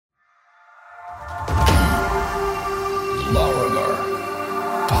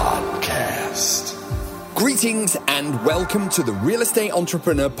Greetings and welcome to the Real Estate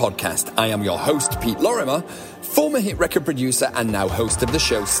Entrepreneur Podcast. I am your host, Pete Lorimer, former hit record producer and now host of the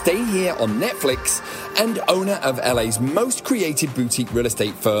show Stay Here on Netflix and owner of LA's most creative boutique real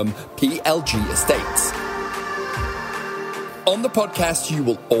estate firm, PLG Estates. On the podcast, you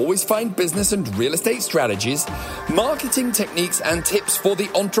will always find business and real estate strategies, marketing techniques, and tips for the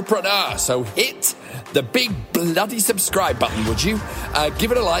entrepreneur. So hit the big bloody subscribe button, would you?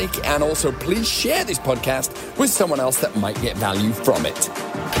 Give it a like, and also please share this podcast with someone else that might get value from it.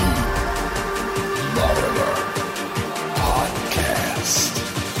 Lorimer Podcast.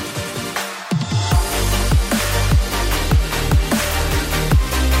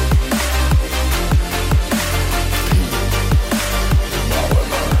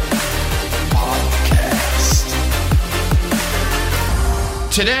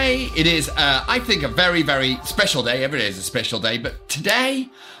 Today, it is, I think, a very, very special day. Every day is a special day, but today,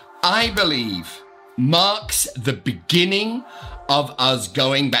 I believe, marks the beginning of us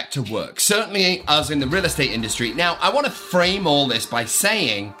going back to work. Certainly us in the real estate industry. Now, I want to frame all this by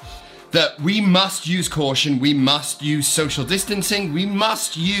saying that we must use caution, we must use social distancing, we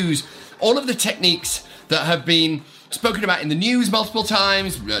must use all of the techniques that have been spoken about in the news multiple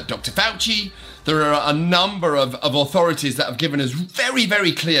times. Dr. Fauci, there are a number of authorities that have given us very,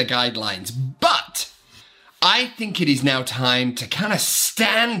 very clear guidelines. But I think it is now time to kind of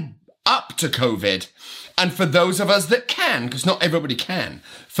stand up to COVID. And for those of us that can, because not everybody can,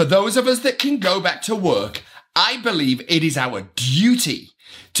 for those of us that can go back to work, I believe it is our duty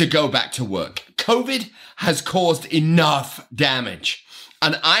to go back to work. COVID has caused enough damage.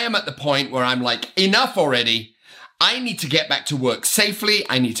 And I am at the point where I'm like, enough already. I need to get back to work safely.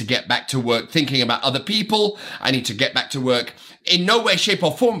 I need to get back to work thinking about other people. I need to get back to work in no way, shape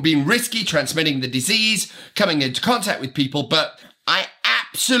or form being risky, transmitting the disease, coming into contact with people. But I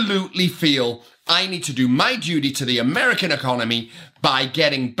absolutely feel I need to do my duty to the American economy by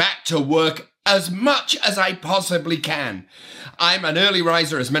getting back to work as much as I possibly can. I'm an early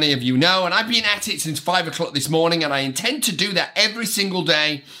riser, as many of you know, and I've been at it since 5 o'clock this morning, and I intend to do that every single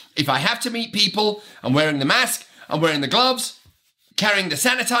day. If I have to meet people, I'm wearing the mask, I'm wearing the gloves, carrying the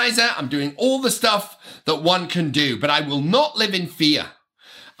sanitizer. I'm doing all the stuff that one can do, but I will not live in fear.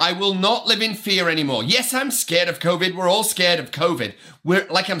 I will not live in fear anymore. Yes, I'm scared of COVID. We're all scared of COVID.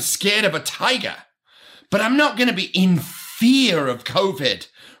 I'm scared of a tiger, but I'm not going to be in fear of COVID,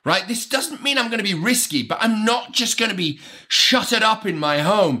 right? This doesn't mean I'm going to be risky, but I'm not just going to be shuttered up in my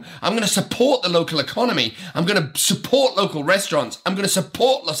home. I'm going to support the local economy. I'm going to support local restaurants. I'm going to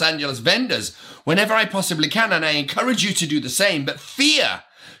support Los Angeles vendors whenever I possibly can, and I encourage you to do the same. But fear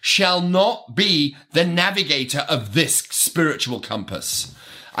shall not be the navigator of this spiritual compass.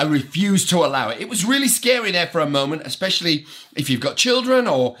 I refuse to allow it. It was really scary there for a moment, especially if you've got children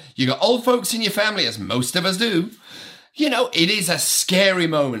or you've got old folks in your family, as most of us do. You know, it is a scary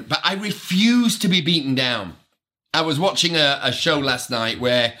moment, but I refuse to be beaten down. I was watching a show last night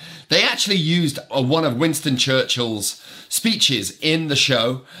where they actually used one of Winston Churchill's speeches in the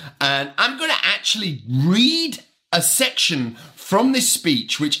show. And I'm going to actually read a section from this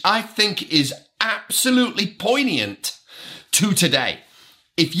speech, which I think is absolutely poignant to today.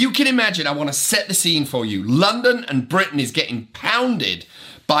 If you can imagine, I want to set the scene for you. London and Britain is getting pounded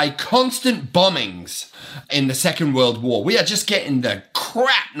by constant bombings in the Second World War. We are just getting the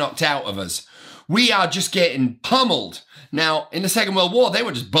crap knocked out of us. We are just getting pummeled. Now, in the Second World War, they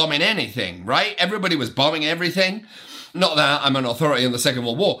were just bombing anything, right? Everybody was bombing everything. Not that I'm an authority on the Second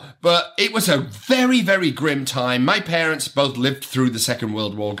World War, but it was a very, very grim time. My parents both lived through the Second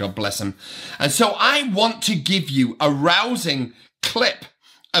World War, God bless them. And so I want to give you a rousing clip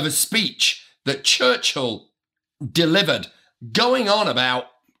of a speech that Churchill delivered going on about,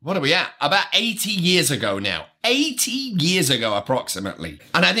 what are we at? About 80 years ago now. 80 years ago, approximately.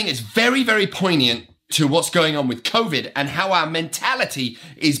 And I think it's very, very poignant to what's going on with COVID and how our mentality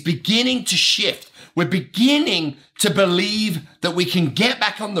is beginning to shift. We're beginning to believe that we can get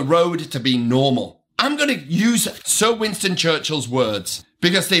back on the road to be normal. I'm going to use Sir Winston Churchill's words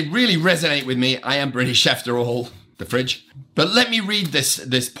because they really resonate with me. I am British after all, the fridge. But let me read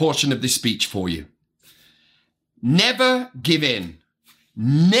this portion of this speech for you. Never give in.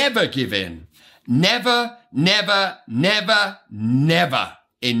 Never give in. Never, never, never, never.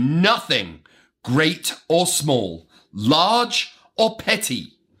 In nothing, great or small, large or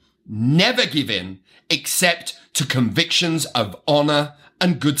petty. Never give in except to convictions of honor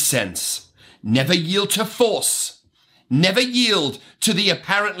and good sense. Never yield to force. Never yield to the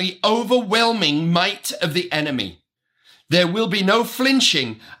apparently overwhelming might of the enemy. There will be no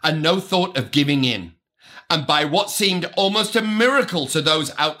flinching and no thought of giving in. And by what seemed almost a miracle to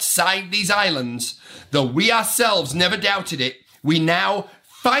those outside these islands, though we ourselves never doubted it, we now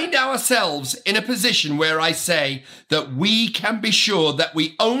find ourselves in a position where I say that we can be sure that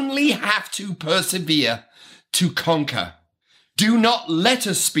we only have to persevere to conquer. Do not let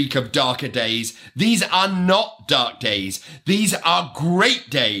us speak of darker days. These are not dark days. These are great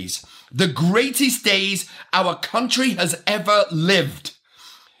days. The greatest days our country has ever lived.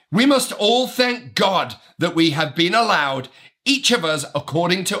 We must all thank God that we have been allowed, each of us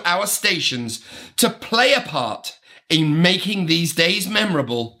according to our stations, to play a part in making these days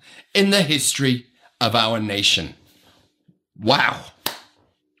memorable in the history of our nation. Wow.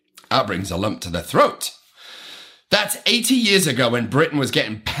 That brings a lump to the throat. That's 80 years ago when Britain was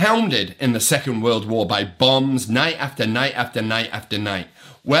getting pounded in the Second World War by bombs night after night after night after night.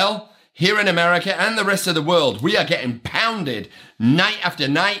 Well, here in America and the rest of the world, we are getting pounded night after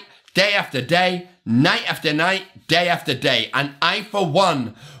night, day after day, night after night, day after day. And I, for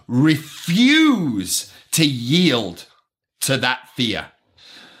one, refuse to yield to that fear.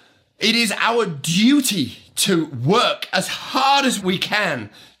 It is our duty to work as hard as we can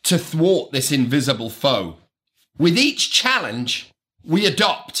to thwart this invisible foe. With each challenge, we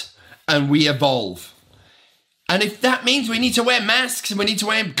adopt and we evolve. And if that means we need to wear masks and we need to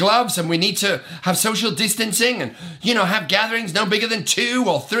wear gloves and we need to have social distancing and, have gatherings no bigger than 2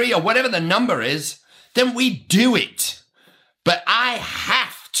 or 3 or whatever the number is, then we do it. But I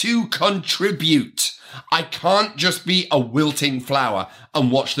have to contribute. I can't just be a wilting flower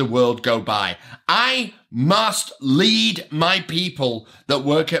and watch the world go by. I must lead my people that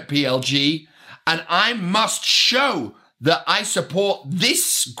work at PLG, and I must show that I support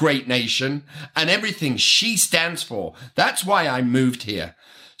this great nation and everything she stands for. That's why I moved here.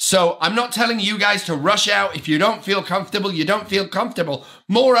 So I'm not telling you guys to rush out. If you don't feel comfortable, you don't feel comfortable.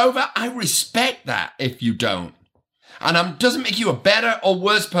 Moreover, I respect that if you don't. And it doesn't make you a better or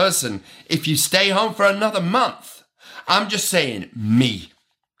worse person if you stay home for another month. I'm just saying me.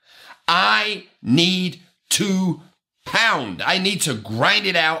 I need to pound. I need to grind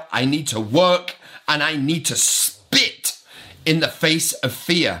it out. I need to work. And I need to spit in the face of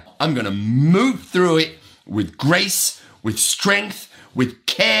fear. I'm going to move through it with grace, with strength, with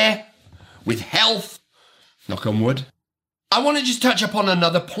care, with health. Knock on wood. I want to just touch upon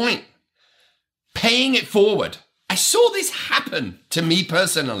another point. Paying it forward. I saw this happen to me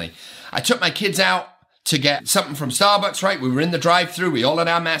personally. I took my kids out to get something from Starbucks, right? We were in the drive-thru. We all had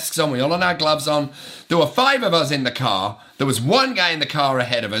our masks on. We all had our gloves on. There were 5 of us in the car. There was one guy in the car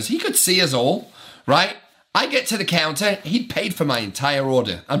ahead of us. He could see us all, right? I get to the counter. He'd paid for my entire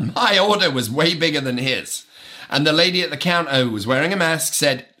order. And my order was way bigger than his. And the lady at the counter who was wearing a mask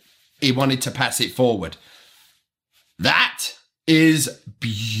said he wanted to pass it forward. That is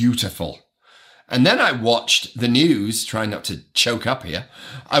beautiful. And then I watched the news, trying not to choke up here.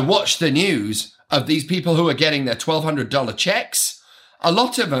 I watched the news of these people who are getting their $1,200 checks. A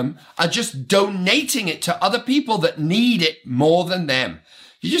lot of them are just donating it to other people that need it more than them.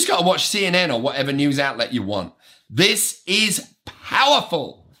 You just got to watch CNN or whatever news outlet you want. This is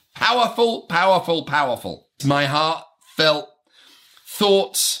powerful, powerful, powerful, powerful. My heartfelt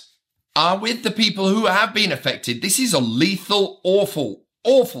thoughts are with the people who have been affected. This is a lethal, awful,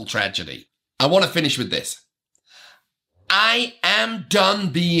 awful tragedy. I want to finish with this. I am done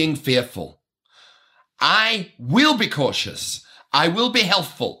being fearful. I will be cautious. I will be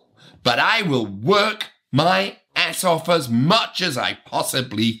healthful, but I will work my ass off as much as I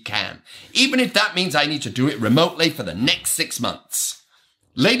possibly can, even if that means I need to do it remotely for the next 6 months.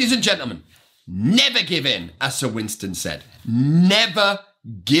 Ladies and gentlemen, never give in, as Sir Winston said. Never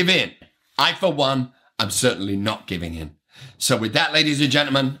give in. I, for one, am certainly not giving in. So with that, ladies and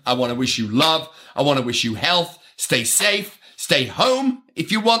gentlemen, I want to wish you love. I want to wish you health. Stay safe. Stay home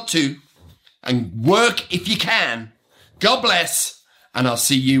if you want to. And work if you can. God bless. And I'll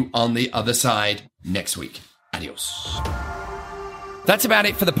see you on the other side next week. Adios. That's about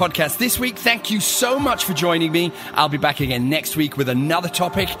it for the podcast this week. Thank you so much for joining me. I'll be back again next week with another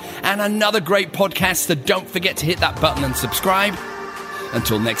topic and another great podcast. So don't forget to hit that button and subscribe.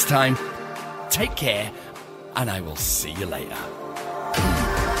 Until next time, take care, and I will see you later.